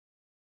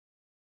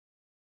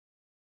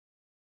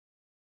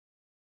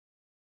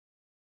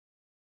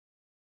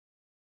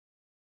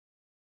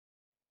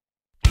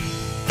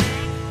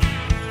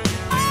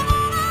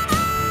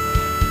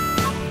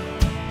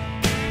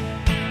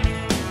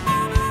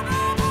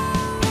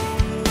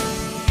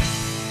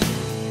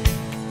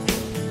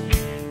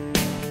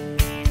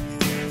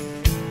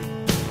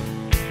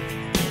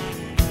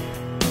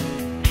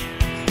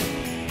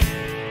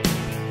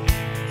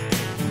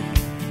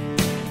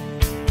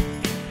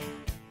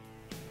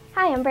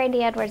Hi, I'm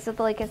Brandi Edwards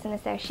with Lucas &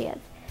 Associates.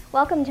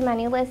 Welcome to my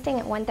new listing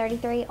at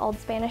 133 Old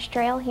Spanish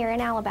Trail here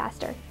in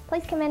Alabaster.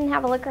 Please come in and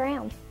have a look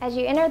around. As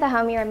you enter the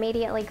home, you're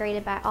immediately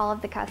greeted by all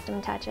of the custom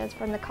touches,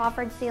 from the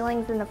coffered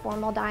ceilings in the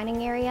formal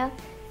dining area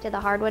to the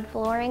hardwood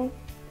flooring.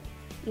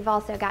 You've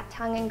also got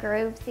tongue and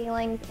groove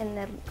ceilings in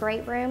the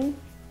great room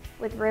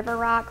with river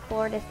rock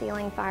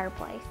floor-to-ceiling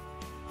fireplace.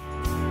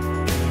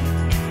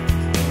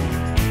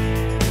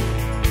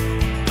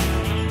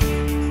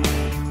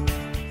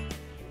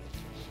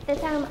 This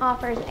home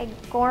offers a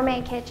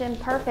gourmet kitchen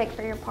perfect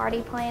for your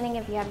party planning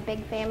if you have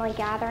big family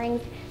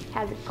gatherings. It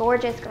has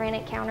gorgeous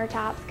granite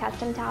countertops,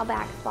 custom tile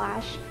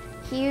backsplash,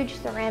 huge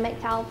ceramic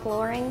tile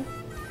flooring,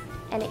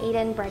 and an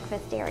eat-in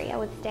breakfast area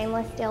with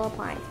stainless steel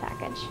appliance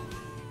package.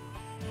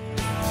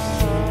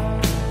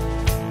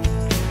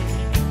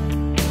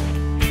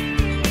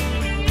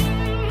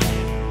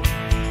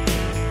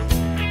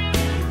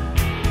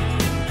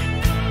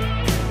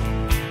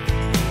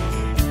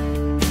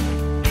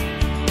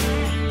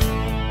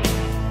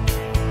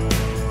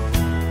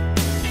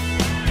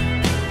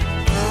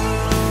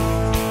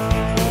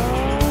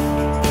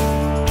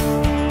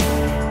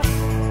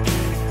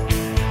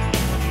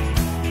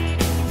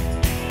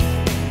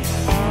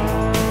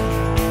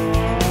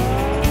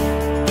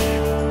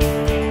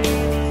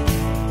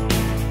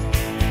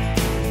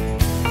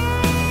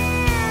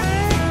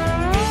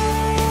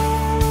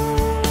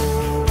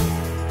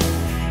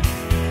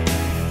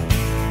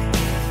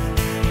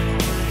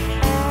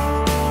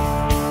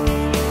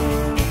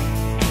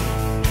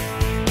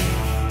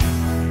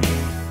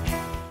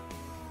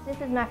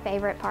 This is my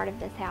favorite part of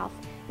this house.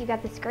 You've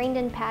got the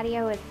screened-in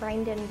patio with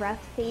framed-in rough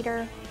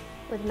cedar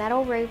with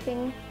metal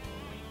roofing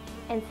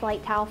and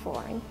slate tile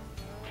flooring.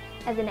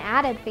 As an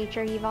added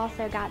feature, you've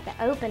also got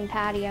the open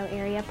patio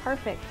area,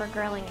 perfect for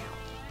grilling out.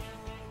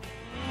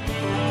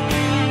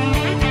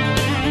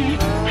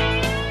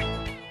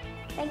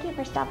 Thank you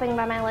for stopping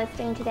by my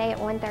listing today at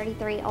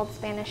 133 Old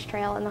Spanish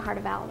Trail in the heart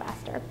of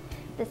Alabaster.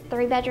 This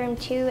 3-bedroom,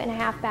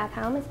 2.5-bath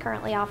home is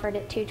currently offered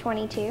at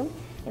 $222,000.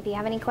 If you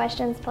have any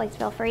questions, please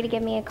feel free to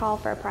give me a call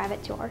for a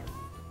private tour.